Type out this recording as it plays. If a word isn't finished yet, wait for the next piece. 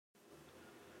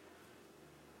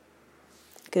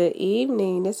Good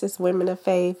evening. This is Women of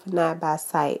Faith, Not by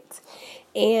Sight.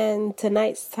 And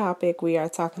tonight's topic, we are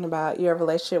talking about your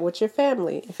relationship with your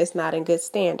family, if it's not in good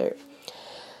standard.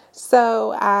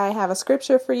 So I have a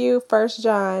scripture for you, 1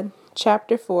 John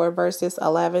chapter 4, verses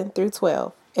 11 through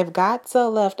 12. If God so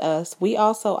loved us, we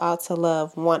also ought to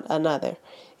love one another.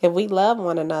 If we love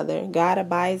one another, God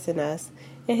abides in us,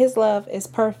 and his love is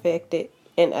perfected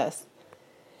in us.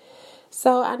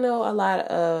 So I know a lot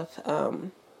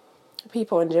of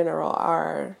people in general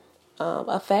are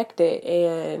affected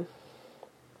and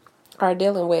are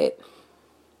dealing with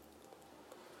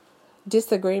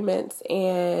disagreements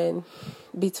and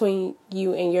between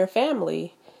you and your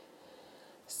family.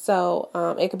 So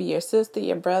it could be your sister,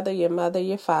 your brother, your mother,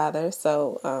 your father.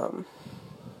 So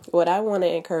what I want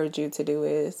to encourage you to do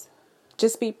is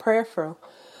just be prayerful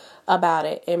about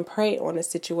it and pray on the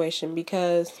situation,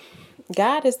 because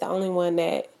God is the only one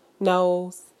that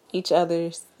knows each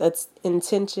other's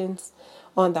intentions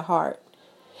on the heart.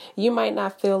 You might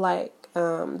not feel like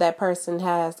that person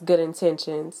has good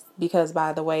intentions because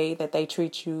by the way that they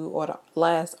treat you, or the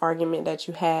last argument that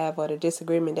you have, or the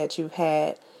disagreement that you've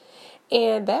had.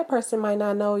 And that person might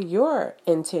not know your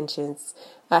intentions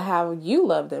or how you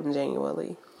love them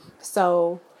genuinely.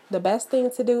 So the best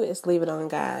thing to do is leave it on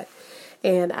God.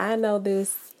 And I know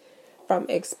this from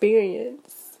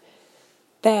experience,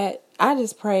 that I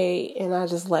just pray and I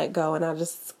just let go and I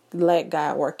just let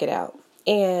God work it out.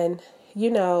 And,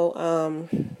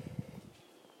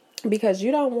 because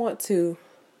you don't want to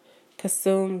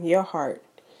consume your heart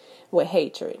with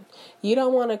hatred. You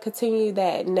don't want to continue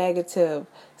that negative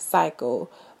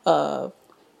cycle of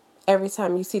every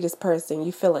time you see this person,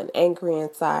 you feeling angry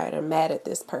inside or mad at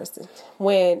this person.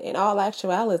 When in all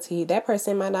actuality, that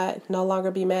person might not no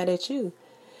longer be mad at you.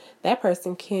 That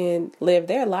person can live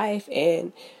their life,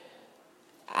 and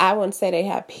I wouldn't say they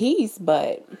have peace,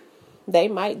 but they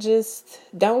might just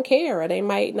don't care, or they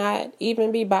might not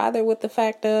even be bothered with the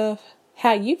fact of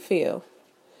how you feel.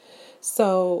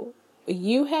 So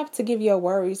you have to give your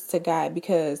worries to God,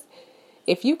 because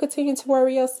if you continue to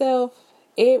worry yourself,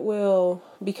 it will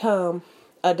become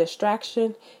a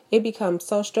distraction. It becomes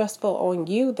so stressful on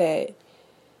you that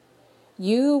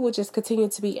you will just continue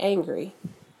to be angry.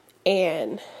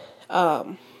 And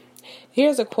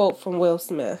here's a quote from Will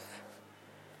Smith.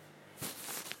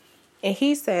 And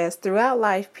he says, throughout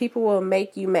life, people will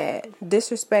make you mad,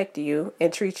 disrespect you,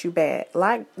 and treat you bad.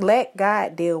 Let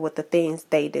God deal with the things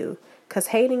they do, because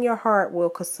hating your heart will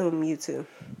consume you too.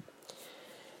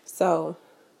 So,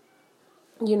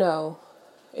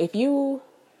 if you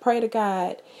pray to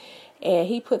God and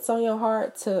he puts on your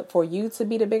heart for you to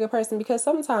be the bigger person, because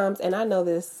sometimes, and I know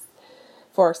this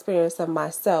for experience of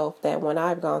myself, that when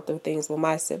I've gone through things with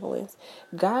my siblings,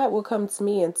 God will come to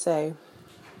me and say,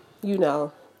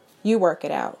 you work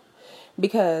it out.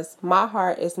 Because my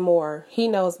heart is more, he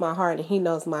knows my heart and he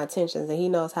knows my intentions and he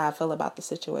knows how I feel about the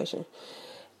situation.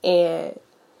 And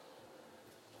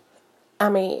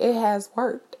it has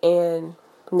worked. And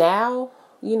now,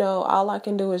 all I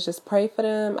can do is just pray for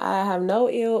them. I have no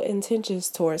ill intentions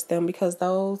towards them, because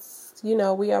those,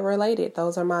 we are related.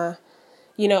 Those are my,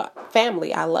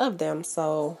 family. I love them.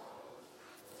 So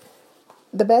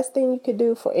the best thing you could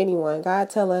do for anyone,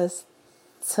 God tell us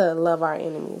to love our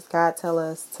enemies. God tell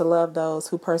us to love those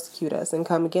who persecute us and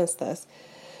come against us.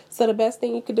 So the best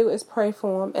thing you could do is pray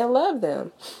for them and love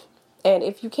them. And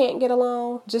if you can't get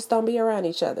along, just don't be around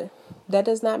each other. That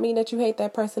does not mean that you hate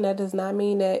that person. That does not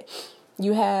mean that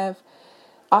you have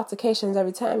altercations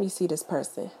every time you see this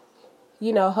person.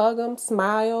 Hug them,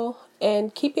 smile,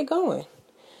 and keep it going.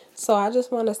 So I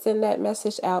just want to send that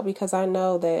message out, because I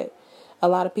know that a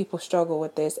lot of people struggle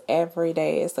with this every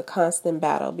day. It's a constant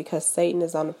battle, because Satan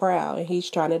is on the prowl and he's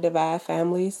trying to divide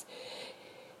families.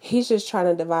 He's just trying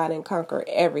to divide and conquer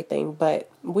everything.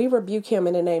 But we rebuke him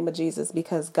in the name of Jesus,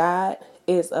 because God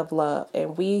is of love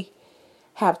and we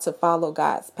have to follow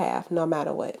God's path no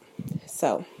matter what.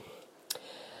 So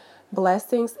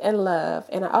blessings and love.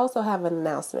 And I also have an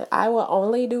announcement. I will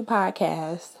only do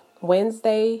podcasts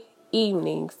Wednesday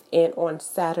evenings and on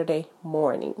Saturday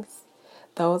mornings.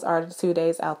 Those are the 2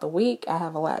 days out the week. I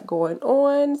have a lot going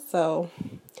on. So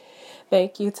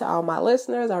thank you to all my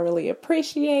listeners. I really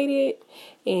appreciate it.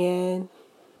 And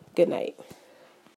good night.